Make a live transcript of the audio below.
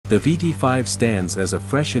The VT5 stands as a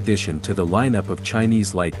fresh addition to the lineup of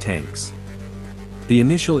Chinese light tanks. The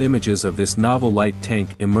initial images of this novel light tank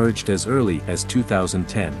emerged as early as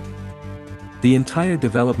 2010. The entire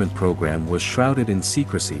development program was shrouded in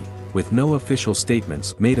secrecy, with no official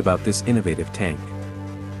statements made about this innovative tank.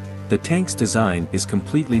 The tank's design is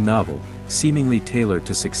completely novel, seemingly tailored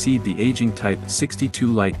to succeed the aging Type 62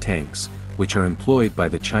 light tanks, which are employed by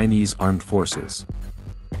the Chinese armed forces.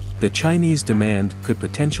 The Chinese demand could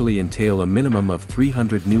potentially entail a minimum of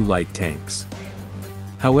 300 new light tanks.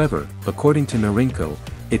 However, according to Norinco,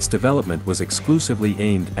 its development was exclusively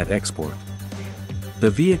aimed at export.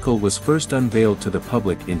 The vehicle was first unveiled to the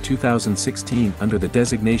public in 2016 under the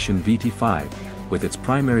designation VT5, with its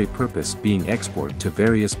primary purpose being export to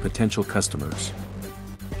various potential customers.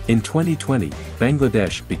 In 2020,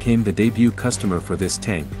 Bangladesh became the debut customer for this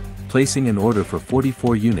tank, placing an order for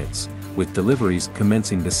 44 units, with deliveries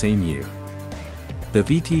commencing the same year. The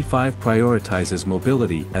VT5 prioritizes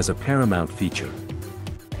mobility as a paramount feature.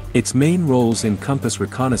 Its main roles encompass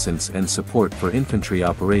reconnaissance and support for infantry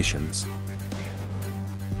operations.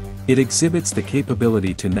 It exhibits the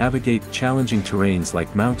capability to navigate challenging terrains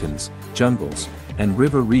like mountains, jungles, and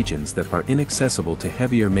river regions that are inaccessible to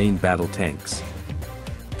heavier main battle tanks.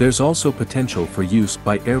 There's also potential for use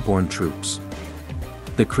by airborne troops.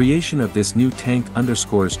 The creation of this new tank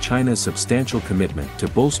underscores China's substantial commitment to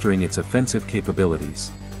bolstering its offensive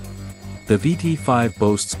capabilities. The VT5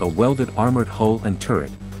 boasts a welded armored hull and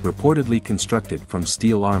turret, reportedly constructed from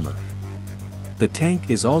steel armor. The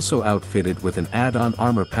tank is also outfitted with an add-on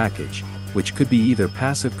armor package, which could be either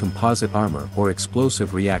passive composite armor or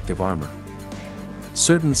explosive reactive armor.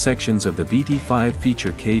 Certain sections of the VT5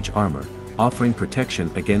 feature cage armor, offering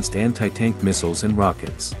protection against anti-tank missiles and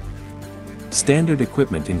rockets. Standard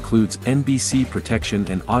equipment includes NBC protection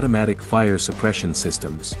and automatic fire suppression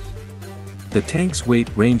systems. The tank's weight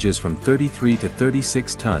ranges from 33 to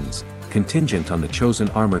 36 tons, contingent on the chosen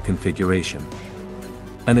armor configuration.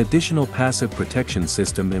 An additional passive protection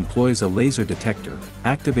system employs a laser detector,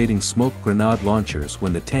 activating smoke grenade launchers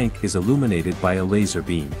when the tank is illuminated by a laser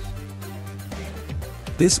beam.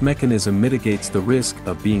 This mechanism mitigates the risk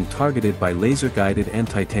of being targeted by laser-guided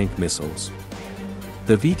anti-tank missiles.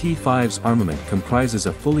 The VT5's armament comprises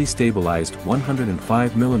a fully stabilized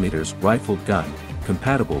 105mm rifled gun,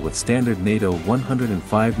 compatible with standard NATO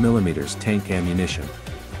 105mm tank ammunition.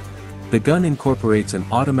 The gun incorporates an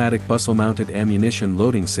automatic bustle-mounted ammunition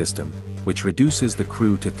loading system, which reduces the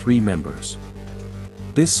crew to 3 members.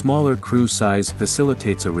 This smaller crew size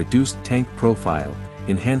facilitates a reduced tank profile,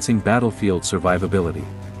 enhancing battlefield survivability.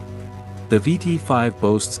 The VT5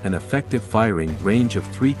 boasts an effective firing range of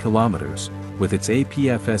 3 kilometers, with its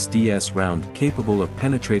APFSDS round capable of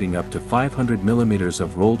penetrating up to 500mm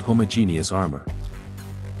of rolled homogeneous armor.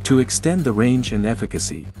 To extend the range and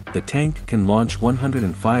efficacy, the tank can launch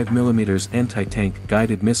 105mm anti-tank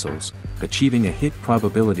guided missiles, achieving a hit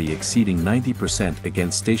probability exceeding 90%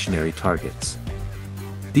 against stationary targets.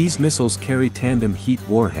 These missiles carry tandem heat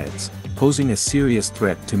warheads, posing a serious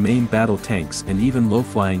threat to main battle tanks and even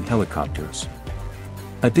low-flying helicopters.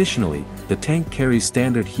 Additionally, the tank carries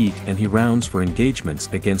standard heat and HE rounds for engagements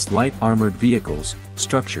against light armored vehicles,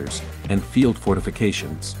 structures, and field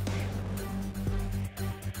fortifications.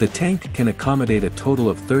 The tank can accommodate a total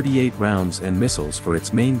of 38 rounds and missiles for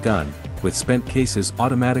its main gun, with spent cases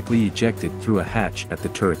automatically ejected through a hatch at the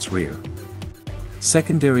turret's rear.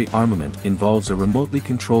 Secondary armament involves a remotely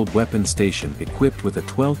controlled weapon station equipped with a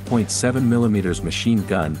 12.7mm machine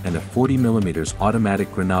gun and a 40mm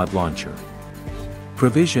automatic grenade launcher.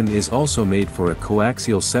 Provision is also made for a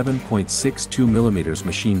coaxial 7.62mm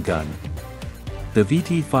machine gun. The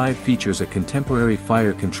VT5 features a contemporary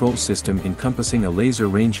fire control system encompassing a laser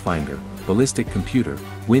rangefinder, ballistic computer,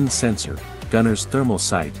 wind sensor, gunner's thermal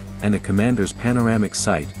sight, and a commander's panoramic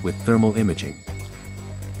sight with thermal imaging.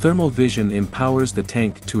 Thermal vision empowers the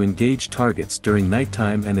tank to engage targets during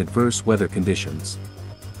nighttime and adverse weather conditions.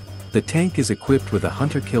 The tank is equipped with a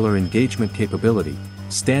hunter-killer engagement capability,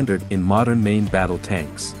 standard in modern main battle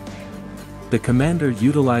tanks. The commander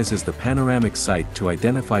utilizes the panoramic sight to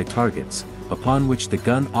identify targets, upon which the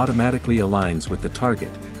gun automatically aligns with the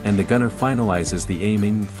target, and the gunner finalizes the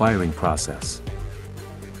aiming and firing process.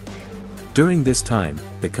 During this time,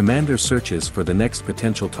 the commander searches for the next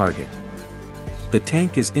potential target. The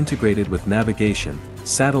tank is integrated with navigation,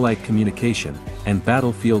 satellite communication, and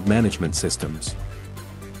battlefield management systems.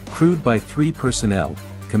 Crewed by 3 personnel,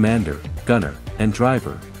 commander, gunner, and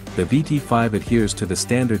driver, the VT5 adheres to the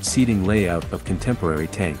standard seating layout of contemporary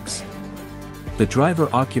tanks. The driver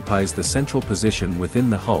occupies the central position within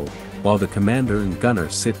the hull, while the commander and gunner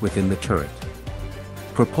sit within the turret.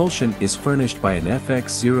 Propulsion is furnished by an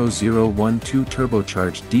FX0012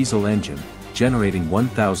 turbocharged diesel engine, generating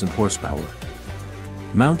 1,000 horsepower.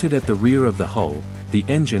 Mounted at the rear of the hull, the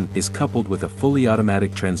engine is coupled with a fully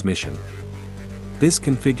automatic transmission. This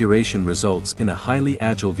configuration results in a highly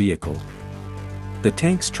agile vehicle. The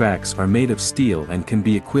tank's tracks are made of steel and can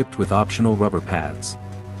be equipped with optional rubber pads.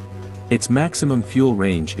 Its maximum fuel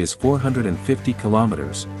range is 450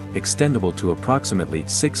 kilometers, extendable to approximately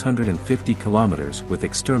 650 kilometers with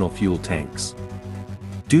external fuel tanks.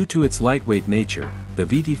 Due to its lightweight nature, the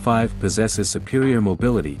VT5 possesses superior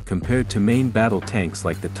mobility compared to main battle tanks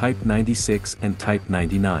like the Type 96 and Type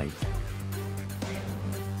 99.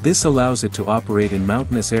 This allows it to operate in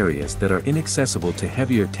mountainous areas that are inaccessible to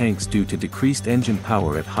heavier tanks due to decreased engine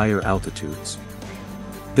power at higher altitudes.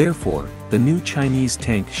 Therefore, the new Chinese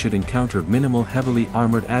tank should encounter minimal heavily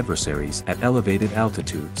armored adversaries at elevated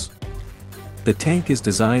altitudes. The tank is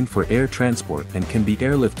designed for air transport and can be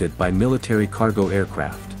airlifted by military cargo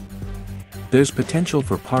aircraft. There's potential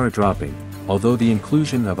for paradropping, although the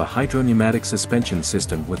inclusion of a hydropneumatic suspension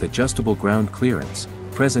system with adjustable ground clearance,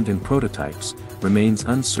 present in prototypes, remains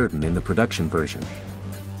uncertain in the production version.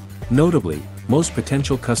 Notably, most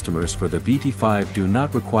potential customers for the VT5 do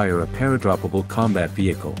not require a paradroppable combat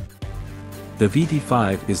vehicle. The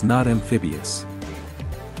VT5 is not amphibious.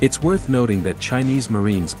 It's worth noting that Chinese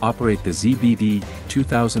Marines operate the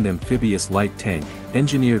ZBD-2000 amphibious light tank,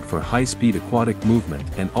 engineered for high-speed aquatic movement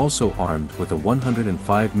and also armed with a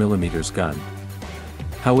 105mm gun.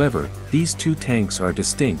 However, these two tanks are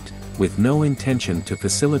distinct, with no intention to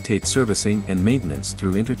facilitate servicing and maintenance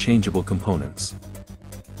through interchangeable components.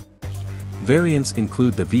 Variants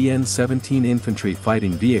include the VN-17 infantry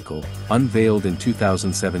fighting vehicle, unveiled in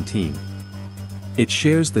 2017. It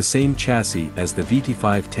shares the same chassis as the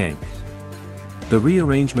VT5 tank. The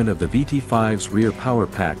rearrangement of the VT5's rear power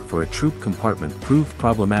pack for a troop compartment proved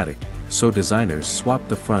problematic, so designers swapped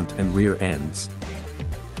the front and rear ends.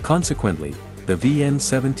 Consequently, the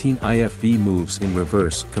VN-17 IFV moves in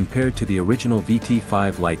reverse compared to the original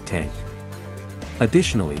VT5 Light tank.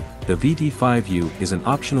 Additionally, the VT5U is an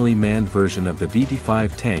optionally manned version of the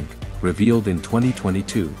VT5 tank, revealed in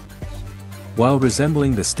 2022. While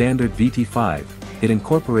resembling the standard VT5, it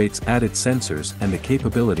incorporates added sensors and the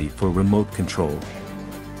capability for remote control.